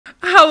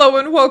Hello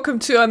and welcome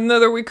to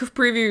another week of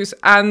previews,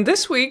 and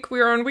this week we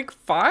are on week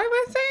 5,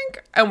 I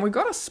think, and we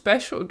got a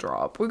special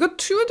drop. We got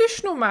 2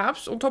 additional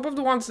maps on top of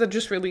the ones that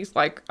just released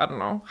like, I don't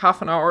know,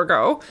 half an hour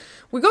ago.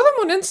 We got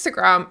them on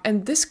Instagram,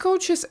 and this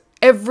coach is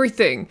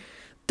everything.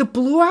 The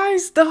blue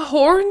eyes, the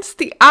horns,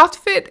 the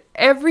outfit,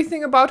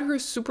 everything about her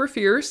is super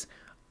fierce.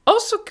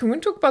 Also, can we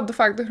talk about the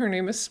fact that her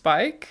name is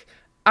Spike?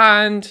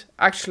 And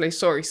actually,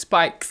 sorry,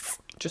 Spikes,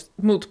 just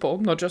multiple,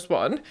 not just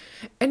one.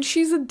 And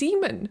she's a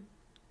demon.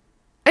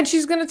 And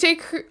she's gonna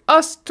take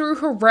us through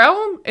her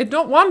realm in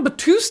not 1, but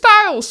 2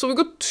 styles. So we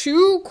got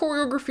 2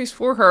 choreographies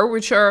for her,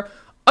 which are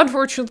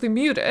unfortunately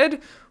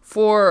muted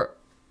for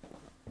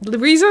the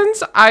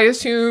reasons. I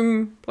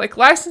assume like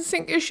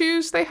licensing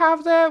issues they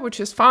have there,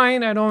 which is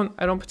fine. I don't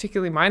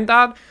particularly mind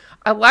that.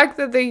 I like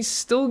that they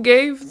still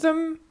gave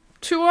them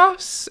to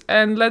us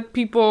and let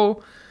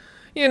people,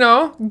 you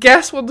know,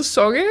 guess what the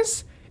song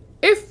is.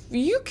 If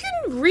you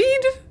can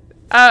read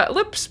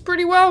lips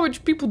pretty well,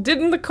 which people did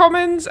in the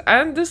comments,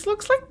 and this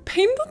looks like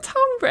Paint the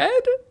Town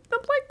Red.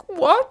 I'm like,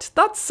 what?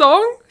 That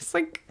song? It's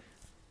like,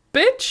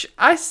 bitch,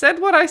 I said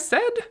what I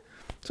said.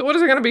 So what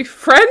is it gonna be?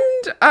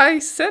 Friend, I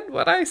said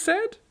what I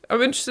said.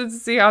 I'm interested to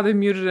see how they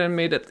muted it and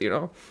made it, you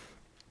know,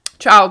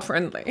 child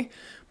friendly.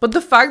 But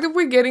the fact that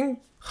we're getting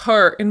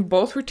her in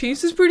both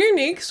routines is pretty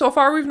unique. So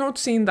far we've not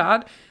seen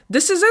that.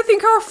 This is, I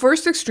think, our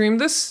first extreme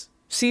this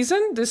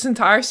season, this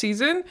entire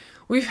season.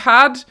 We've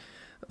had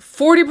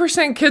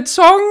 40% kids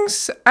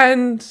songs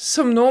and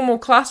some normal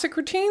classic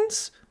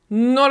routines.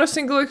 Not a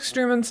single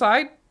extreme in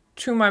sight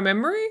to my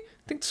memory.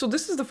 I think so.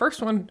 This is the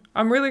first one.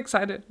 I'm really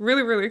excited.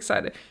 Really, really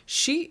excited.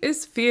 She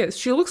is fierce.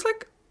 She looks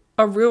like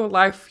a real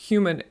life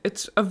human.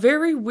 It's a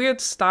very weird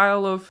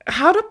style of,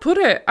 how to put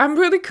it? I'm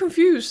really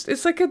confused.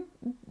 It's like a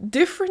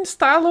different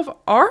style of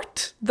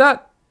art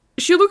that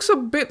she looks a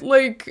bit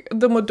like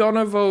the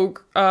Madonna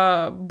Vogue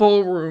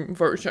ballroom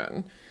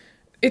version.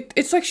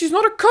 It's like she's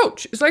not a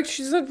coach. It's like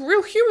she's a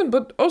real human,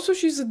 but also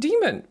she's a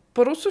demon.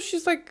 But also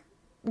she's like,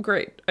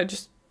 great.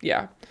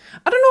 Yeah.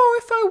 I don't know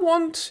if I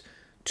want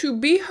to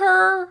be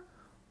her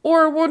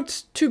or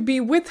want to be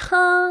with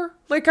her.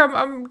 Like,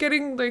 I'm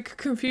getting, like,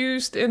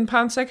 confused in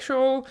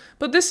pansexual.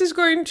 But this is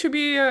going to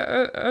be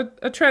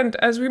a trend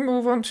as we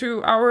move on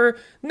to our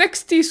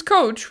next tease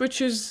coach, which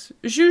is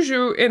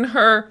Juju in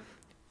her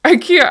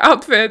IKEA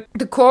outfit.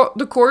 The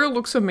choreo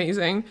looks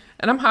amazing,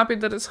 and I'm happy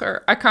that it's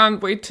her. I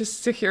can't wait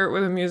to hear it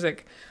with the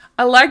music.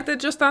 I like that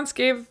Just Dance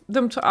gave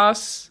them to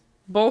us,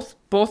 both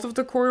of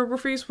the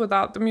choreographies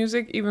without the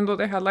music, even though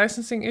they had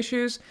licensing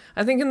issues.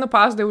 I think in the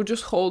past they would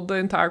just hold the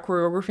entire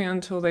choreography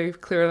until they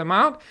clear them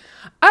out.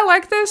 I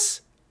like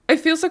this. It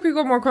feels like we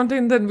got more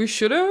content than we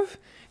should have.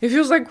 It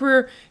feels like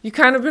you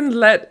kind of been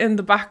let in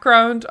the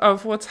background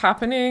of what's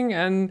happening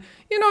and,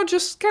 you know,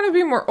 just kind of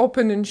be more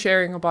open and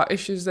sharing about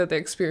issues that they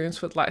experience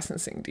with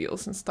licensing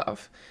deals and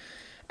stuff.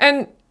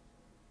 And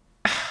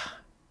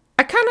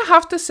I kind of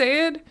have to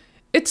say it,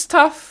 it's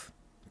tough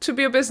to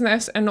be a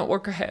business and not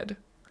work ahead.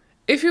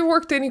 If you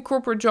worked any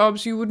corporate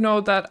jobs, you would know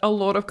that a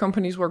lot of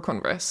companies work on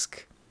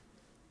risk.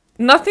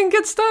 Nothing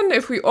gets done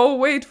if we all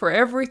wait for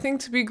everything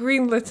to be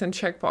greenlit and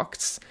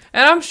checkboxed.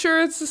 And I'm sure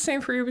it's the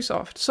same for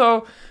Ubisoft.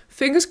 So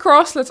fingers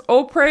crossed, let's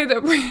all pray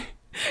that we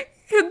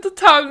hit the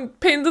town,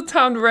 paint the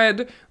town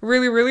red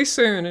really, really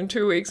soon in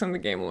 2 weeks when the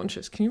game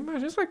launches. Can you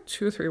imagine? It's like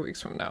 2 or 3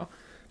 weeks from now.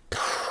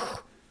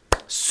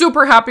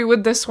 Super happy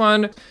with this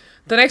one.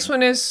 The next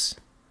one is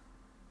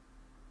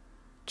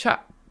Chata.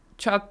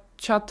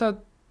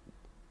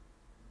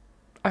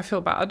 I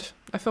feel bad.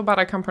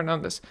 I can't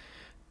pronounce this.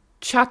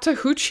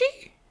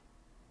 Chattahoochee?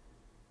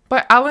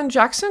 By Alan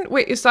Jackson?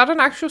 Wait, is that an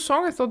actual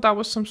song? I thought that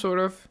was some sort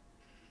of...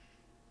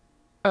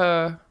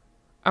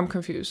 I'm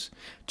confused.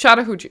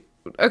 Chattahoochee.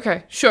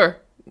 Okay, sure.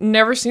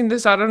 Never seen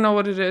this. I don't know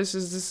what it is.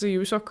 Is this a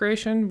Ubisoft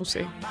creation? We'll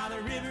see.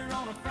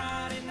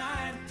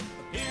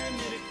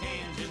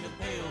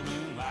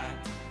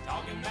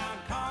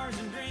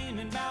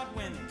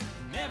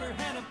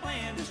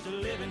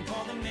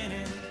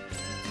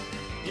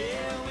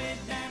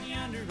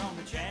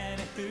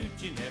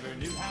 You never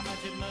knew how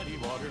much that muddy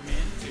water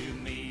meant to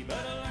me, but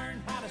I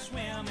learned how to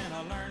swim and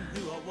I learned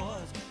who I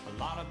was. A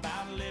lot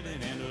about living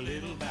and a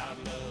little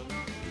about love.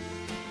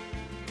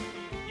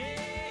 Yeah.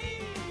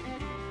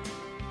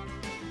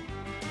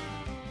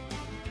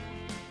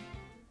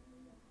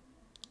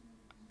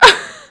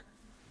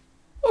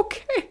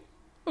 Okay.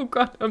 Oh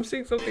god, I'm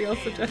seeing something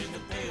else suggested.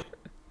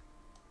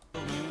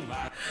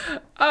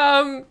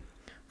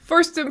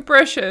 First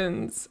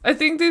impressions. I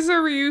think these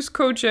are reused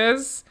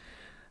coaches.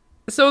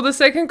 So the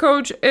second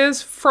coach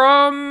is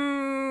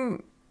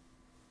from...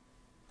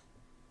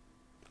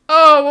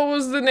 Oh, what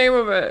was the name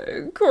of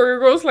it?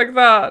 Choreo goes like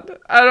that.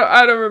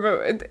 I don't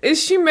remember.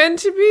 Is she meant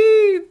to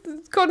be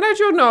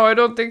Condom? No, I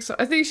don't think so.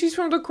 I think she's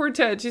from the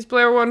quartet. She's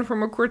player 1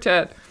 from a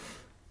quartet.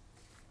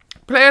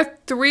 Player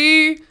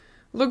 3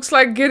 looks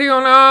like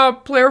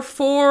Gideona. Player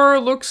 4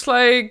 looks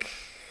like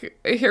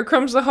Here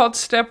Comes the Hot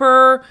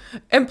Stepper.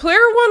 And player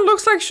 1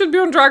 looks like should be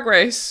on Drag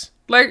Race.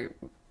 Like...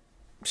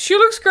 She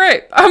looks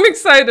great. I'm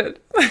excited.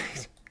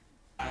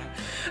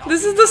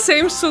 This is the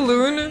same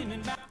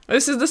saloon.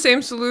 This is the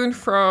same saloon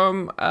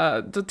from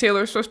the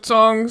Taylor Swift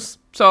songs.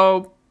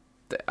 So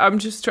I'm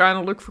just trying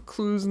to look for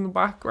clues in the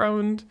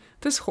background.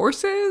 There's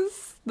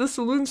horses. The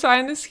saloon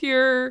sign is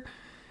here.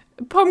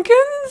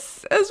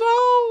 Pumpkins as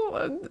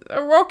well.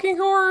 A rocking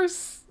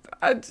horse.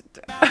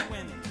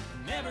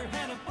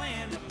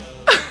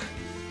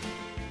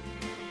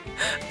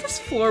 This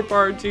floor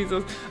bar,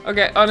 Jesus.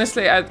 Okay,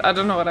 honestly, I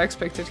don't know what I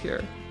expected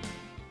here.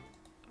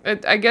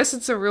 I guess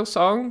it's a real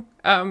song.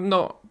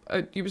 No,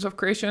 a Ubisoft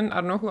creation. I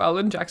don't know who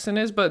Alan Jackson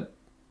is, but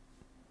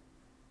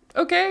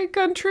okay,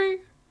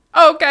 country.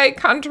 Okay,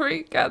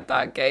 country. Get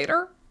that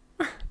gator.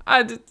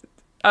 I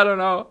don't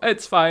know.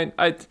 It's fine.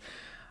 It's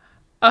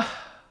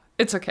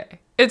okay.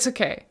 It's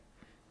okay.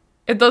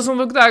 It doesn't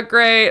look that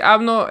great.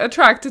 I'm not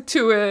attracted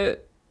to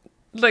it,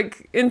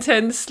 like,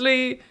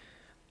 intensely.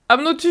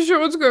 I'm not too sure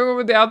what's going on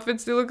with the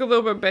outfits. They look a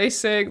little bit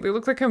basic. They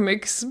look like a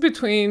mix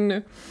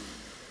between,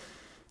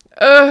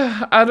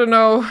 I don't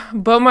know,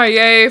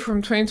 Bamaye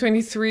from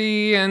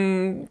 2023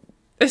 and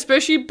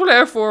especially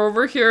Player 4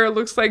 over here.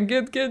 Looks like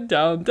get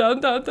down, down,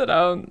 down, down,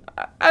 down.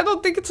 I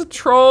don't think it's a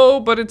troll,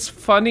 but it's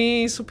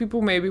funny, so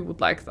people maybe would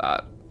like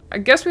that. I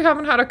guess we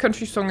haven't had a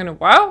country song in a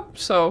while,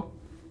 so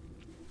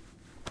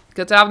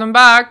good to have them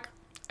back,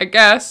 I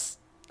guess.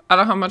 I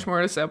don't have much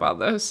more to say about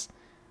this.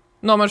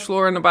 Not much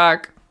lore in the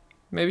back.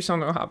 Maybe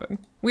something will happen.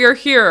 We are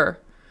here.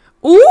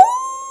 Ooh!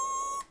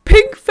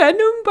 Pink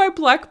Venom by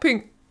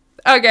Blackpink.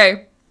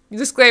 Okay,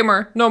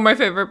 disclaimer. Not my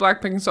favorite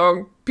Blackpink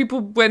song.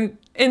 People went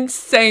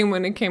insane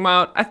when it came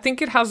out. I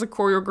think it has a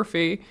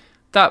choreography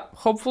that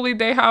hopefully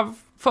they have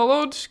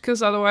followed,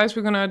 because otherwise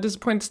we're gonna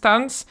disappoint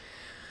stans.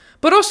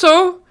 But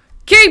also,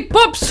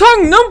 K-pop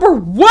song number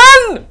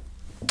 1!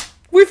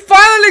 We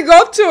finally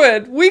got to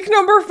it! Week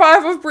number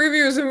 5 of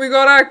previews and we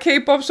got our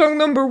K-pop song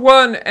number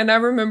 1. And I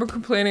remember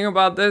complaining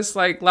about this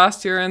like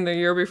last year and the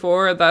year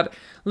before, that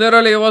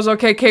literally it was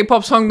okay,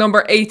 K-pop song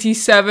number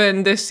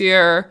 87 this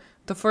year.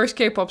 The first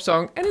K-pop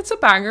song. And it's a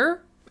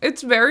banger.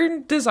 It's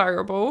very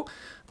desirable.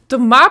 The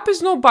map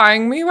is not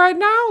buying me right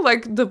now.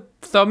 Like the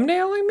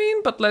thumbnail, I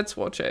mean. But let's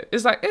watch it.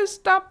 It's like, is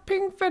that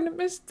pink venom?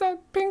 Is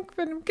that pink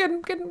venom? Get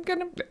him, get him, get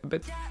him.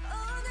 But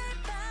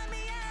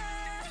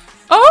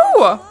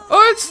oh,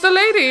 it's the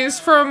ladies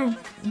from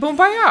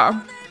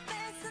Boombayah.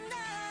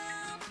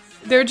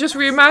 They're just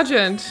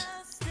reimagined.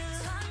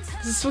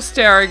 This was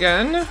Stare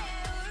again.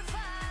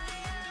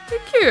 They're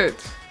cute.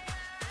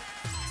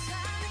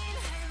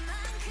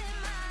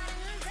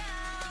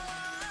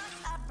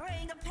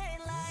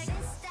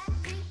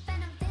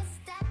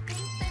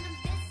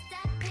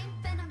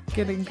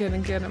 Get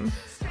him.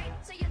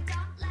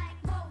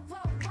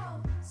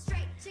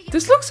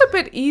 This looks a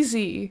bit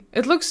easy.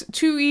 It looks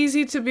too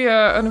easy to be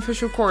an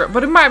official choreo,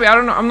 but it might be. I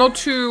don't know. I'm not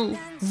too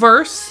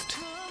versed.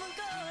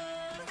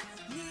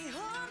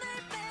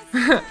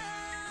 I'm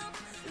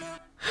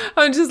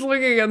just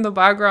looking in the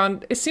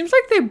background. It seems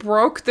like they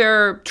broke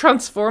their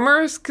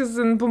transformers, because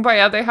in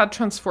Boombayah they had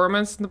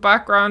transformers in the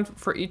background.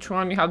 For each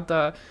one you had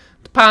the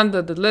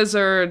panda, the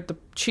lizard, the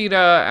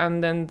cheetah,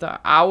 and then the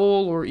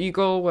owl or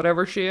eagle,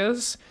 whatever she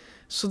is.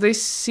 So they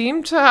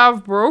seem to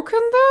have broken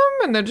them,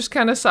 and they're just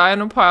kind of sat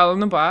in a pile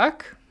in the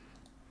back.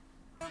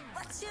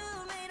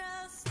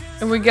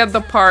 And we get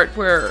the part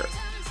where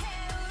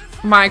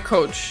my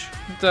coach,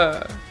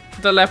 the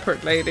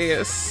leopard lady,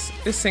 is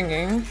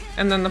singing,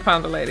 and then the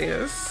panda lady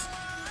is.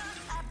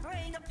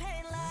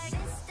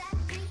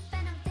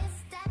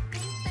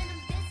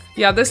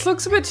 Yeah, this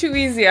looks a bit too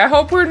easy. I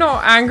hope we're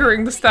not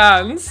angering the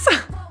stans.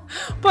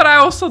 But I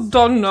also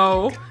don't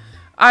know.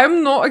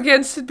 I'm not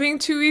against it being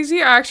too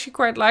easy. I actually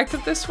quite like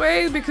it this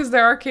way, because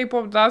there are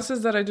K-pop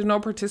dances that I do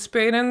not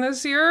participate in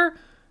this year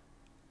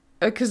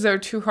because they're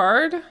too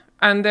hard,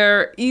 and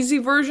their easy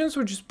versions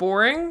were just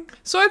boring.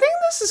 So I think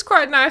this is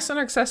quite nice and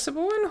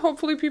accessible, and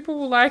hopefully people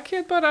will like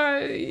it. But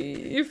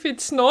if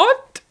it's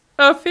not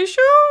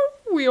official,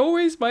 we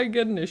always might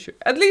get an issue.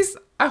 At least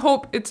I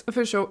hope it's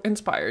official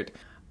inspired.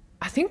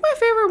 I think my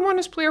favorite one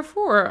is Player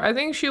 4. I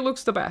think she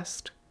looks the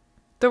best.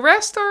 The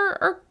rest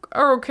are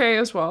okay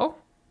as well.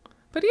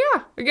 But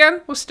yeah, again,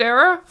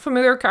 Wostera,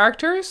 familiar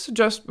characters,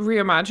 just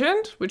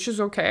reimagined, which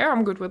is okay,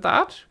 I'm good with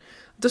that.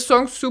 The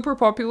song's super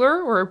popular,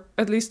 or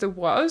at least it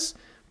was.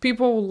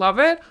 People will love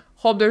it.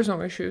 Hope there's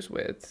no issues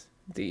with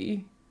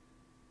the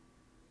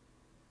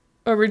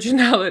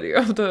originality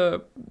of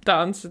the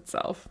dance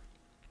itself.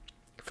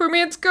 For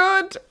me, it's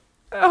good.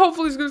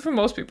 Hopefully it's good for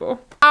most people.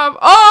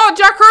 Oh,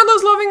 Jack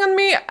Harlow's Loving on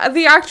Me.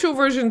 The actual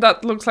version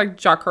that looks like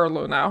Jack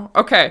Harlow now.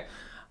 Okay,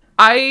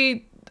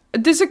 I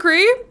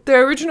disagree. The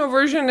original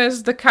version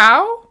is the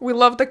cow. We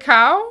love the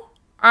cow.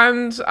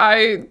 And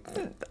I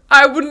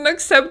wouldn't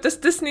accept this.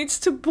 This needs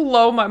to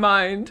blow my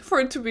mind for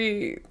it to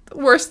be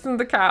worse than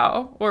the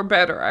cow. Or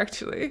better,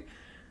 actually.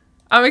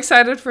 I'm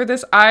excited for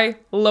this. I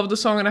love the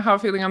song and I have a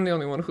feeling I'm the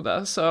only one who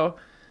does. So,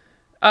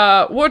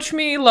 watch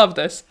me love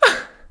this.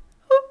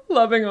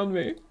 Loving on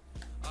Me.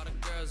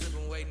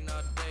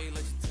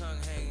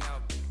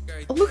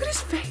 Oh, look at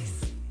his face.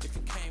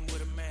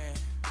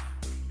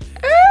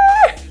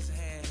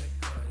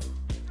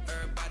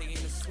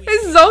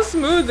 It's so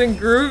smooth and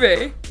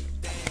groovy.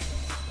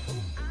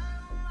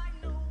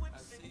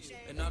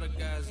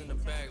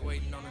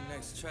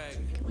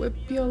 Whip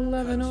your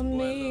lovin' on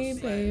me,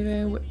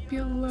 baby. Whip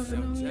your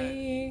lovin' on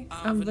me.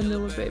 I'm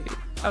vanilla, baby.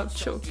 I'll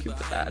choke you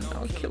with that and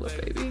I'll kill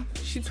her, baby.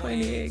 She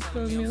 28,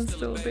 close me, I'm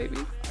still a baby.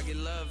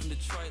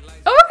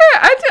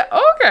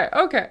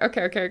 Okay.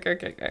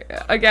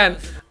 Again,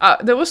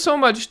 there was so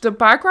much. The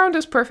background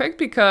is perfect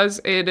because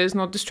it is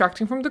not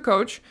distracting from the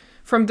coach.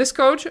 From this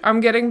coach, I'm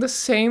getting the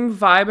same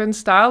vibe and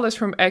style as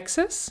from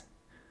X's.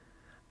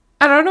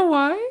 I don't know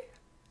why.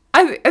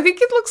 I think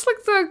it looks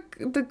like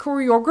the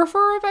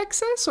choreographer of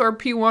X's or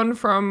P1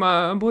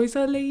 from Boys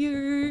Are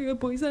Layer,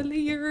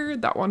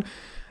 that one.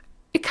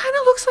 It kind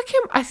of looks like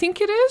him. I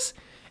think it is.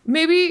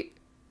 Maybe,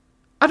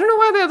 I don't know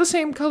why they are the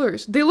same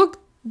colors. They look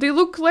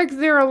like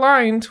they're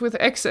aligned with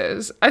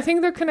X's. I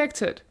think they're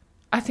connected.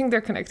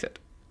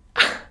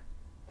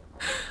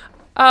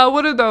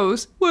 What are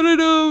those?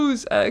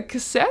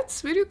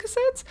 Cassettes? Video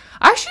cassettes?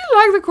 I actually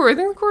like the core. I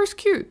think the core is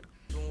cute.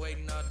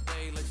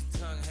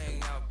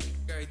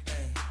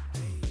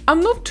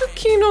 I'm not too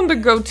keen on the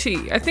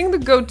goatee. I think the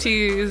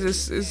goatee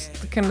is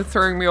kind of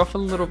throwing me off a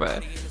little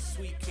bit.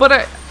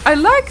 But I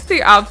like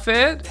the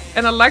outfit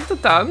and I like the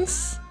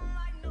dance.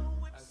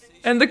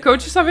 And the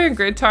coach is having a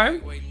great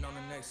time.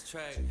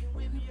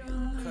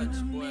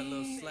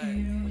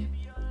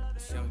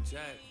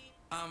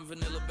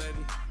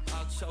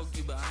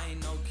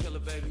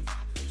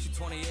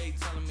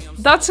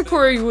 That's a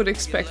choreo you would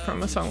expect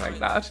from a song like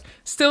that.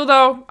 Still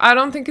though, I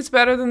don't think it's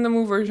better than the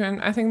Moo version.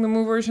 I think the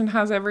Moo version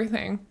has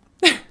everything.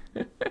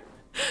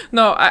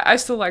 No, I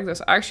still like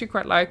this. I actually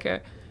quite like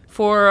it.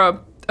 For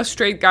a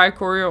straight guy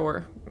choreo,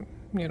 or,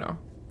 you know,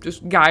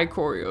 just guy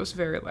choreos,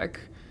 very like,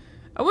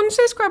 I wouldn't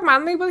say it's quite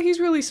manly, but he's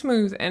really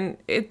smooth. And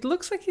it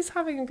looks like he's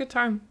having a good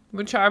time,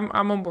 which I'm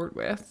on board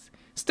with.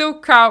 Still,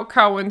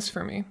 Cow wins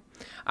for me.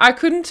 I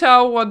couldn't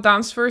tell what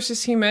dance verse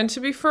is he meant to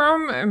be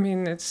from. I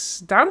mean,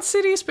 it's Dance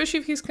City, especially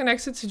if he's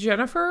connected to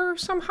Jennifer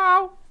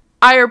somehow.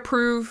 I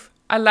approve.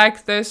 I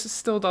like this.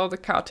 Still though, the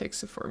Cow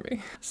takes it for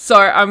me.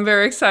 Sorry, I'm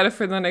very excited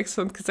for the next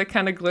one because I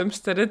kind of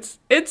glimpsed that it's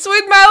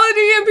Sweet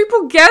Melody and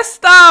people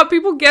guessed that.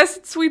 People guessed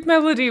it's Sweet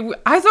Melody.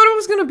 I thought it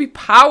was going to be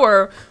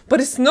Power,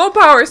 but it's no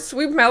Power. It's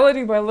Sweet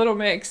Melody by Little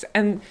Mix.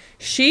 And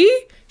I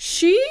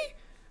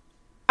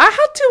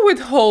had to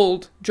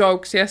withhold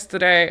jokes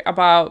yesterday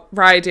about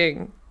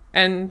riding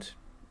and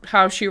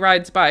how she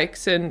rides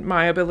bikes and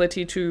my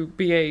ability to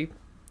be a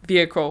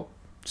vehicle.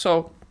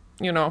 So,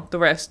 you know, the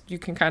rest you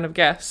can kind of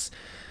guess.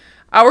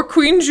 Our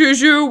Queen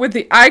Juju with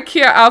the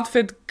IKEA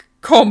outfit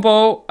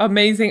combo.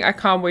 Amazing. I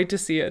can't wait to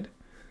see it.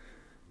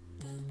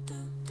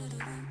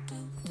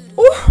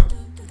 Ooh.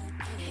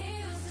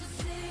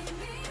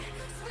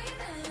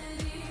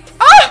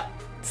 Ah!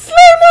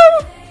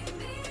 Slow-mo!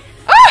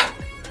 Ah!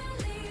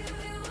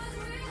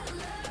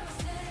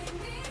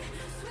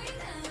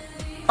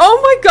 Oh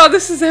my god,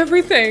 this is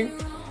everything.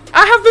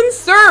 I have been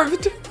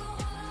served.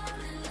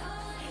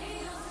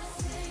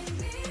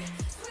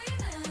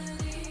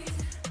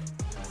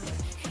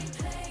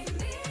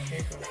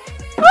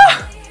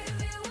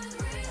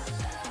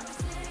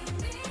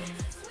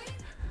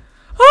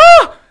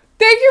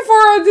 Thank you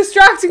for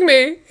distracting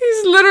me.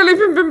 He's literally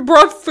been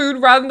brought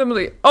food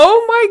randomly.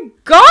 Oh my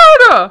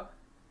god!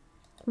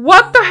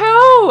 What the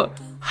hell?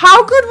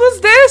 How good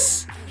was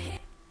this?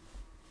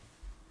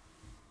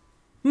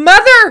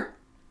 Mother!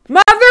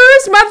 Mother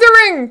is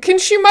mothering! Can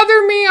she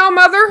mother me? I'll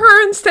mother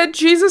her instead.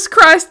 Jesus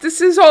Christ,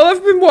 this is all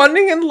I've been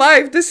wanting in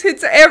life. This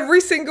hits every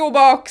single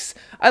box.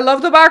 I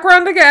love the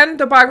background again.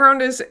 The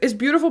background is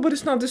beautiful, but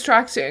it's not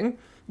distracting.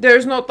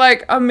 There's not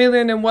like a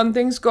million and one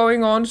things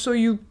going on, so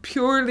you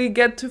purely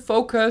get to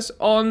focus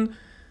on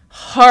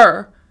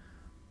her.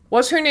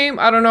 What's her name?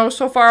 I don't know.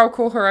 So far, I'll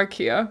call her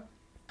IKEA.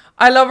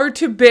 I love her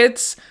to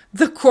bits.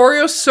 The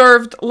choreo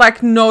served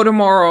like no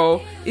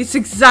tomorrow. It's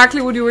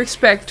exactly what you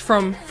expect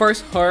from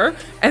first her,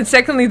 and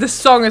secondly, the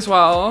song as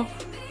well.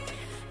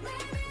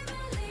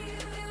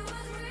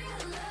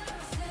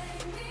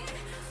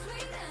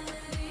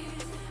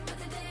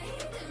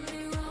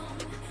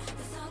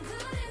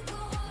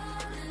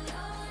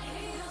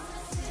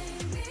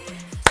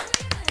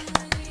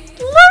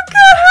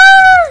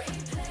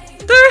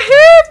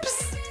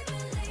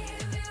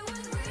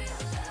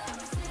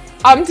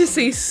 I'm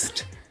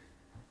deceased.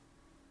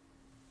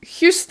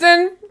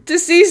 Houston,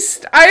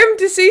 deceased. I am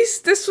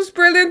deceased. This was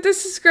brilliant.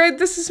 This is great.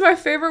 This is my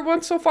favorite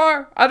one so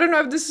far. I don't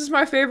know if this is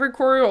my favorite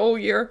choreo all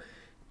year.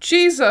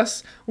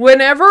 Jesus.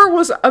 Whenever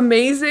was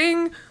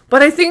amazing,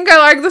 but I think I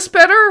like this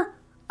better.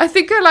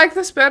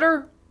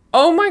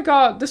 Oh my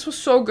god, this was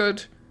so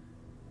good.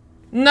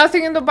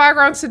 Nothing in the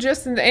background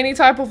suggesting any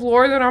type of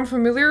lore that I'm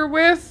familiar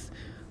with.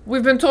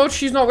 We've been told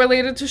she's not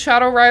related to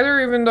Shadow Rider,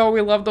 even though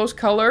we love those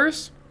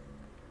colors.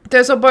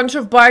 There's a bunch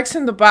of bikes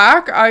in the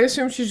back. I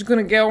assume she's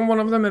gonna get on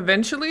one of them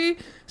eventually.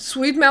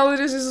 Sweet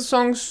Melodies is a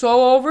song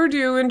so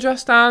overdue in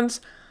Just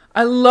Dance.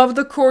 I love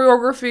the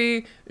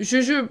choreography.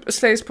 Juju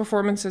slays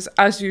performances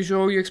as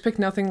usual. You expect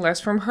nothing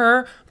less from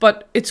her,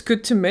 but it's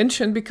good to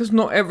mention because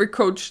not every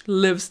coach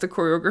lives the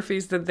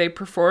choreographies that they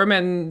perform,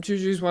 and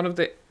Juju is one of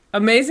the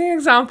amazing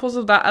examples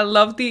of that. I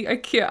love the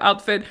IKEA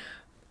outfit.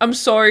 I'm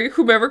sorry,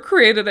 whoever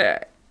created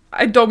it.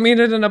 I don't mean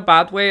it in a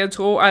bad way at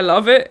all. I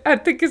love it. I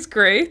think it's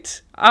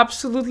great.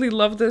 Absolutely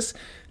love this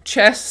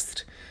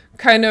chest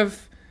kind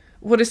of,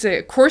 what is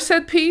it,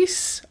 corset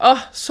piece?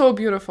 Oh, so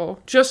beautiful.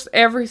 Just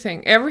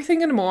everything.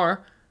 Everything and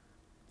more.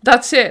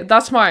 That's it.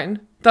 That's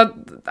mine.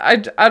 I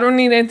don't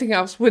need anything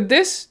else. With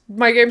this,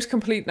 my game's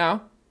complete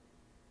now.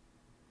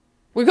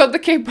 We got the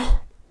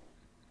K-pop.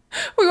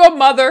 We got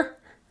Mother.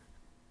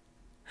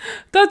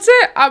 That's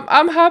it.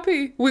 I'm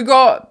happy. We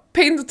got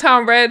Paint the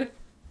Town Red.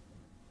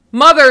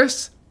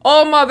 Mothers.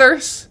 All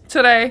mothers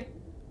today.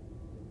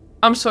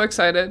 I'm so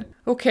excited.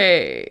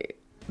 Okay.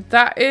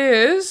 That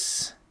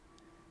is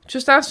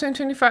Just Dance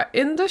 2025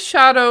 In the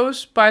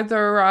Shadows by the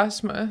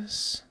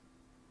Erasmus.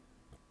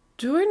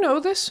 Do I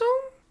know this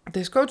song?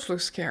 This coach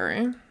looks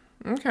scary.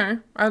 Okay.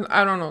 I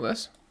don't know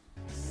this.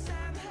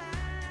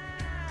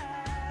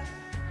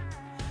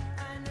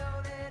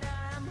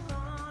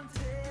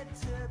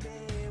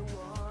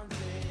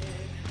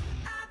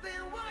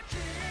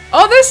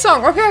 Oh, this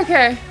song! Okay,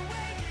 okay.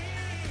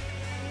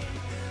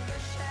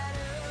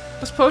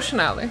 That's Potion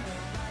Alley.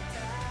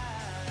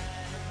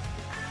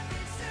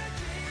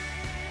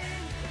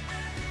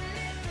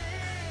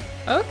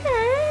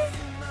 Okay.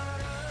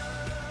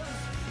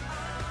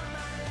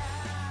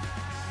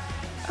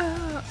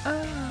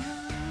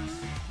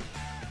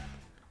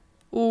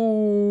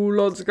 Ooh,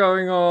 lots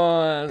going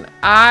on.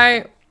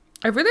 I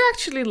really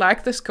actually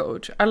like this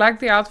coach. I like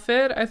the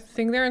outfit. I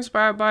think they're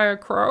inspired by a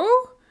crow.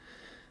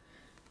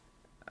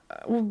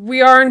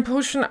 We are in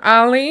Potion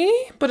Alley,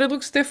 but it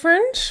looks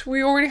different.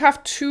 We already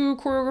have 2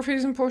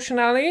 choreographies in Potion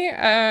Alley.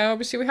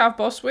 Obviously, we have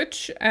Boss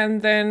Witch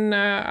and then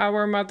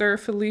our mother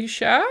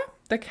Felicia,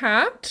 the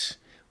cat,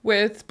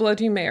 with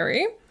Bloody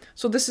Mary.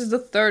 So this is the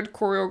 3rd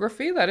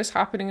choreography that is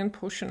happening in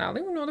Potion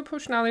Alley. We know the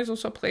Potion Alley is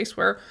also a place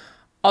where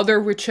other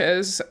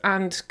witches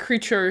and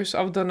creatures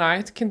of the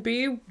night can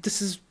be.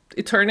 This is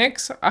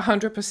Eternix,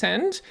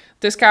 100%.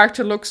 This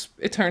character looks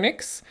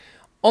Eternix.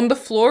 On the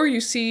floor,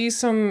 you see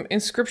some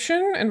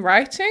inscription and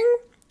writing,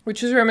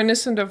 which is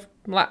reminiscent of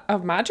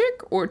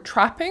magic or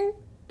trapping.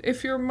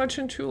 If you're much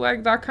into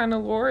like that kind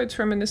of lore, it's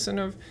reminiscent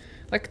of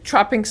like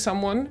trapping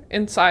someone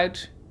inside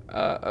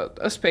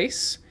a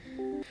space.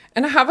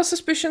 And I have a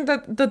suspicion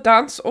that the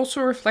dance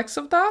also reflects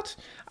of that.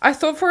 I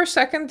thought for a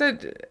second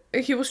that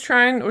he was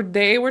trying, or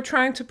they were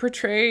trying to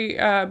portray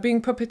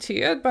being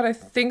puppeteered, but I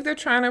think they're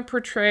trying to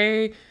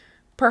portray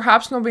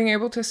perhaps not being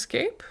able to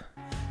escape.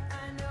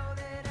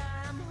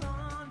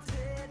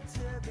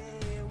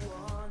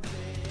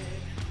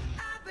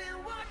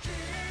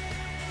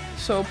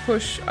 So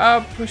push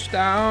up, push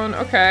down.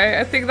 Okay,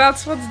 I think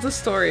that's what the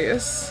story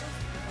is.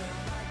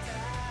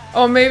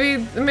 Oh, maybe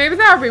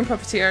they are being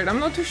puppeteered. I'm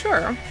not too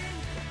sure.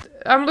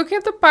 I'm looking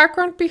at the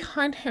background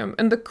behind him,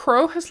 and the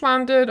crow has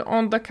landed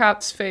on the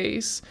cat's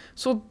face.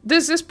 So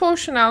this is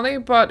Potion Alley,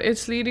 but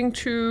it's leading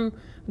to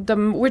the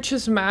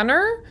witch's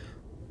manor,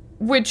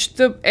 which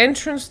the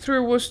entrance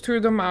through was through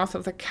the mouth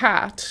of the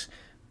cat.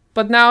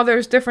 But now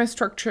there's different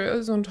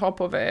structures on top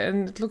of it,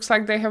 and it looks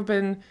like they have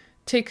been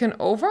taken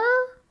over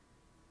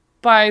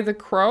by the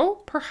crow,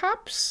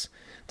 perhaps.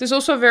 There's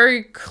also a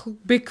very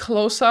big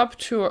close-up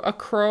to a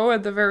crow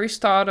at the very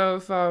start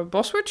of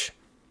Boss Witch.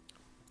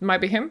 Might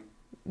be him,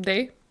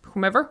 they,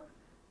 whomever.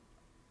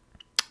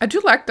 I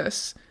do like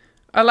this.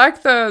 I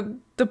like the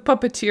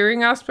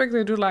puppeteering aspect.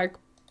 I do like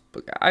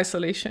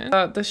isolation.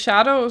 The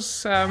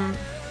shadows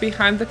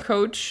behind the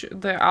coach,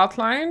 the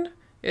outline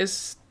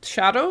is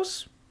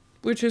shadows,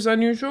 which is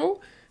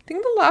unusual. I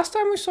think the last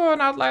time we saw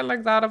an outline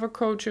like that of a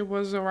coach, it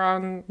was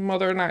around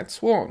Mother Night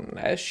Swan,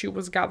 as she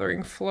was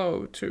gathering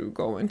flow to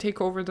go and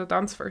take over the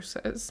dance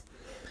verses.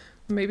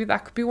 Maybe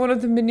that could be one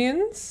of the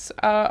minions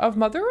of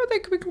Mother, or they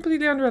could be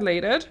completely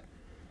unrelated.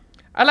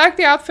 I like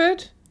the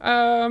outfit.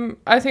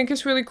 I think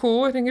it's really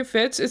cool. I think it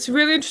fits. It's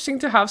really interesting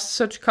to have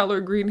such color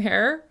green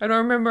hair. I don't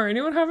remember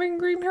anyone having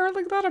green hair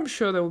like that. I'm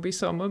sure there will be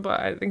someone, but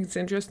I think it's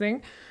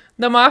interesting.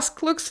 The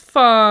mask looks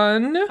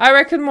fun. I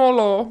reckon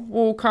Molo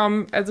will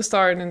come at the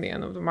start and in the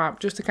end of the map,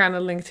 just to kind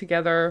of link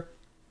together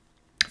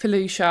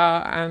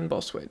Felicia and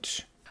Boss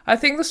Witch. I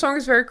think the song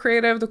is very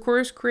creative. The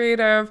chorus is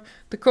creative.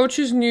 The coach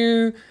is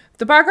new.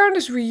 The background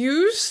is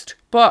reused,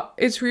 but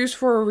it's reused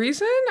for a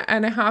reason,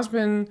 and it has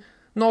been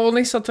not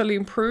only subtly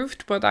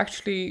improved, but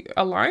actually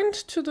aligned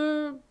to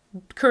the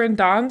current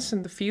dance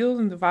and the feel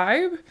and the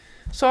vibe.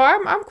 So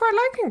I'm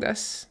quite liking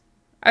this.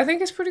 I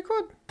think it's pretty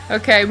good.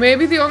 Okay,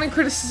 maybe the only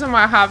criticism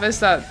I have is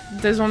that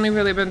there's only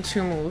really been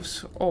 2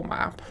 moves all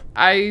map.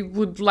 I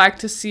would like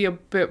to see a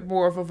bit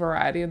more of a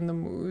variety in the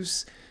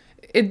moves.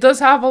 It does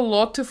have a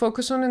lot to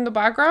focus on in the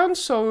background,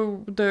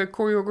 so the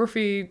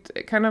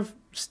choreography kind of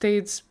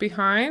stays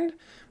behind.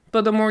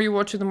 But the more you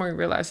watch it, the more you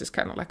realize it's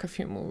kind of like a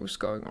few moves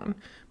going on.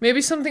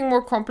 Maybe something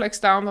more complex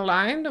down the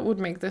line that would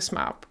make this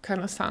map kind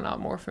of stand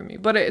out more for me.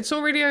 But it's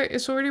already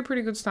a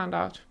pretty good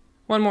standout.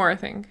 One more, I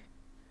think.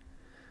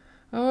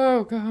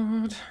 Oh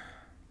god.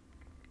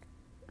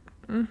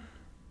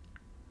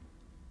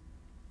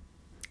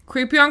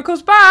 Creepy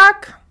Uncle's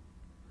back!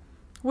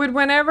 With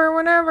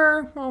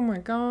whenever. Oh my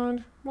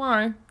god.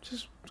 Why?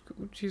 Just,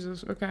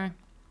 Jesus, okay.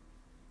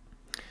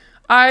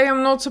 I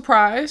am not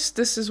surprised.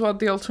 This is what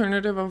the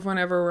alternative of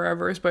Whenever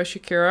Wherever is by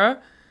Shakira.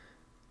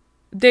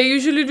 They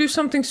usually do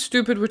something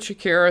stupid with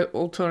Shakira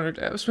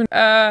alternatives.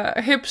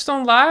 Hips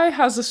Don't Lie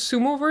has a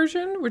sumo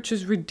version, which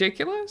is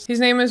ridiculous. His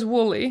name is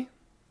Wooly.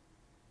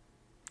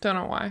 Don't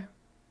know why.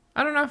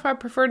 I don't know if I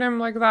preferred him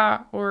like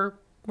that or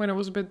when it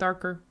was a bit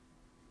darker.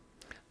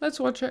 Let's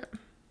watch it.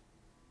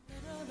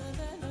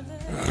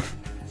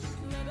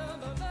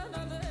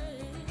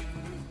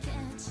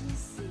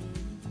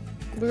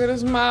 Look at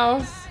his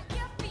mouth.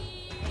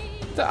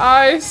 The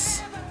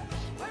eyes.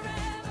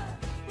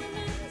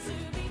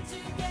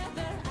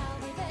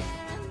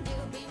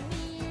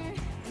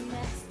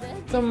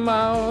 The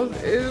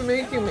mouth is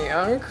making me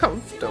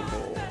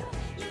uncomfortable.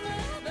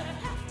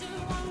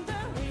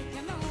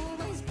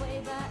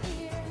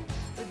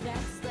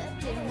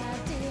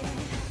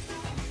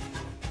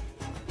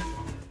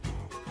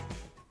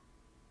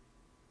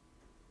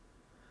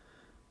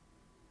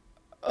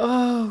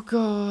 Oh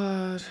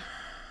god.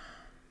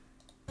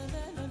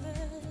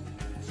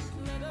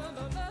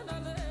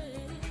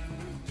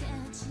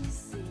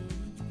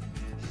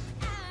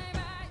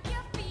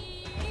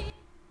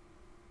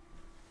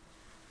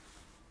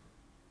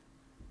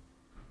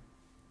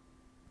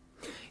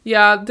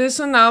 Yeah, this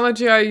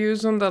analogy I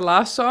used on the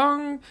last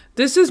song,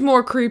 this is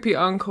more creepy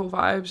uncle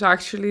vibes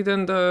actually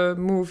than the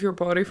Move Your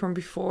Body from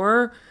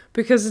before,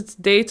 because it's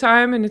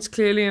daytime and it's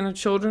clearly in a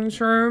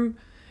children's room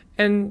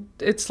and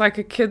it's like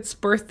a kid's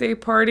birthday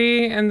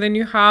party, and then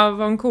you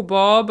have Uncle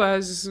Bob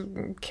as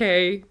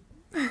Kay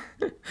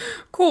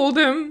called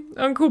him.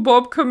 Uncle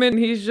Bob come in,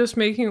 he's just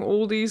making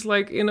all these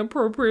like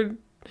inappropriate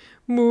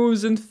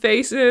moves and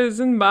faces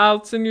and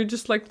mouths, and you're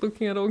just like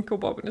looking at Uncle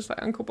Bob and it's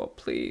like, Uncle Bob,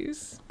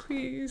 please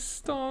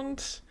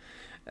don't.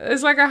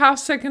 It's like a half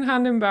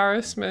secondhand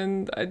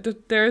embarrassment.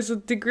 There's a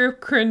degree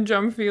of cringe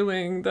I'm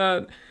feeling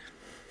that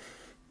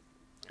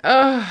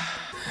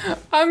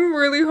I'm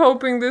really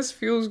hoping this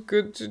feels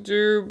good to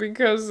do,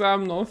 because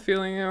I'm not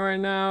feeling it right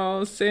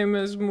now. Same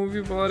as Move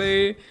Your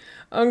Body,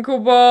 Uncle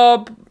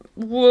Bob,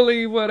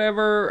 Wooly,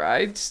 whatever.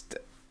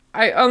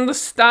 I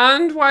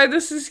understand why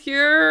this is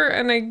here,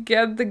 and I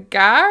get the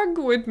gag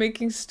with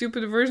making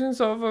stupid versions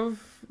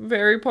of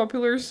very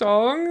popular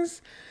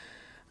songs.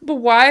 But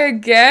why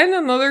again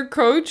another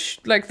coach,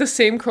 like the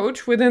same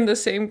coach within the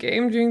same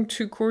game, doing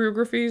two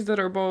choreographies that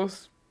are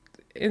both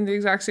in the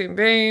exact same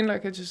vein?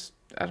 Like, I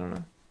don't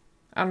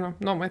know,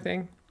 not my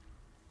thing.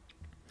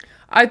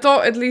 I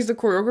thought at least the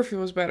choreography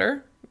was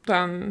better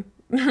than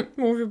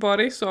Move Your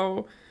Body,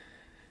 so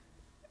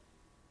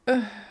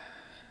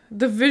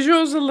the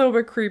visual's a little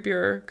bit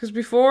creepier, because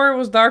before it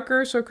was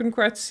darker so I couldn't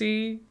quite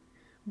see,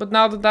 but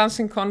now the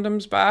dancing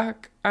Condom's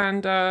back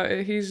and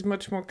he's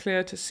much more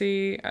clear to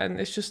see,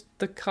 and it's just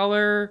the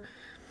color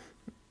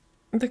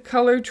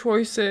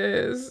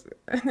choices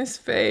and his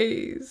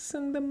face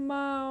and the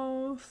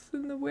mouth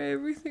and the way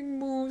everything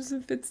moves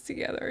and fits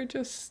together.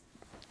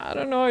 I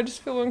don't know, I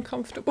just feel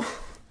uncomfortable.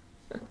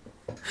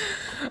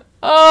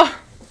 Oh,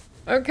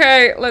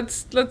 okay,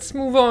 let's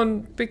move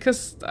on,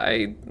 because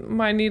I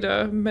might need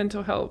a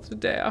mental health the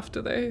day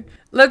after.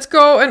 Let's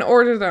go and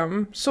order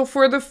them. So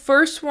for the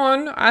first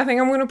one, I think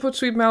I'm gonna put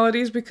Sweet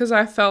Melodies, because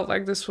I felt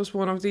like this was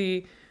one of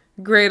the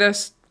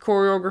greatest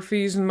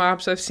choreographies and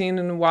maps I've seen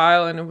in a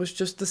while, and it was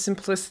just the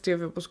simplicity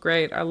of it was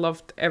great. I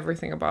loved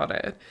everything about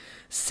it.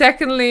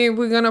 Secondly,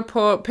 we're gonna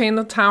put Paint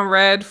the Town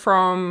Red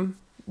from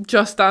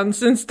Just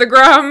Dance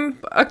Instagram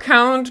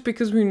account,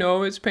 because we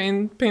know it's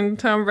Paint the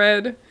Town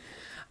Red.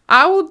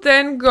 I would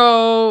then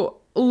go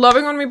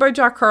Loving on Me by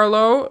Jack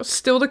Harlow.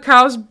 Still the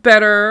Cow's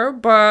better,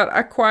 but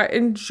I quite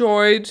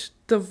enjoyed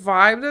the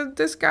vibe that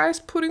this guy's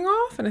putting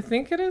off, and I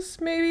think it is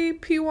maybe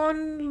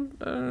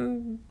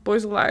P1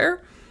 Boys a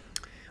Liar.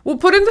 We'll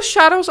put in The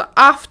Shadows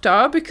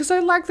after, because I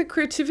like the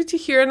creativity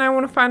here and I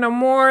want to find out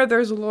more.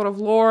 There's a lot of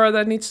lore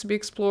that needs to be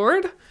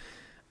explored.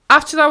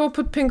 After that, we'll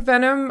put Pink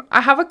Venom.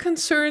 I have a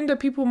concern that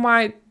people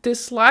might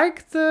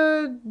dislike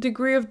the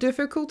degree of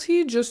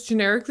difficulty, just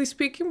generically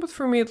speaking, but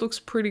for me it looks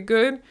pretty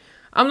good.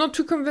 I'm not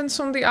too convinced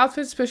on the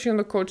outfit, especially on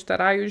the coach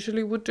that I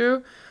usually would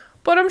do,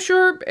 but I'm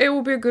sure it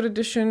will be a good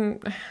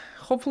addition.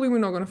 Hopefully we're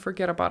not going to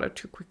forget about it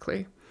too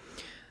quickly.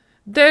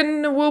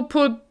 Then we'll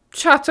put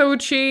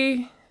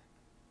Chattahoochee,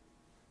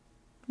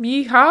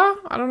 Yeehaa,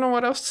 I don't know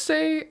what else to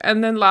say.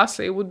 And then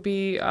lastly it would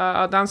be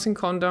Dancing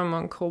Condom,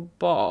 Uncle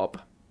Bob.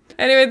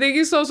 Anyway, thank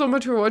you so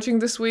much for watching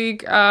this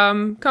week.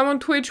 Come on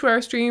Twitch, where I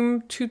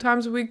stream 2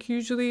 times a week,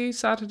 usually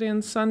Saturday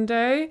and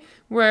Sunday,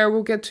 where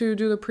we'll get to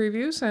do the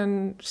previews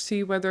and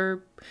see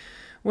whether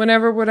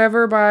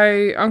Whatever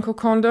by Uncle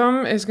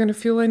Condom is going to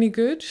feel any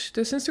good.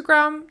 This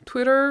Instagram,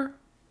 Twitter,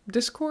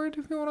 Discord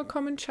if you want to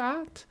come and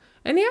chat.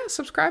 And yeah,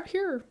 subscribe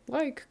here,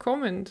 like,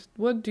 comment.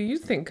 What do you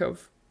think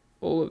of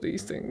all of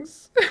these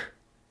things?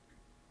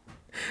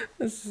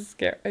 This is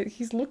scary.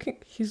 He's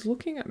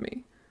looking at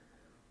me.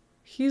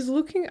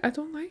 I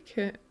don't like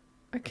it.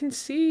 I can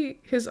see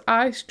his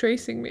eyes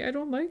tracing me. I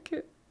don't like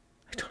it.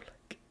 I don't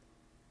like it.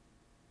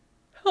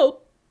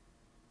 Help.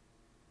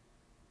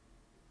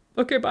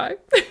 Okay, bye.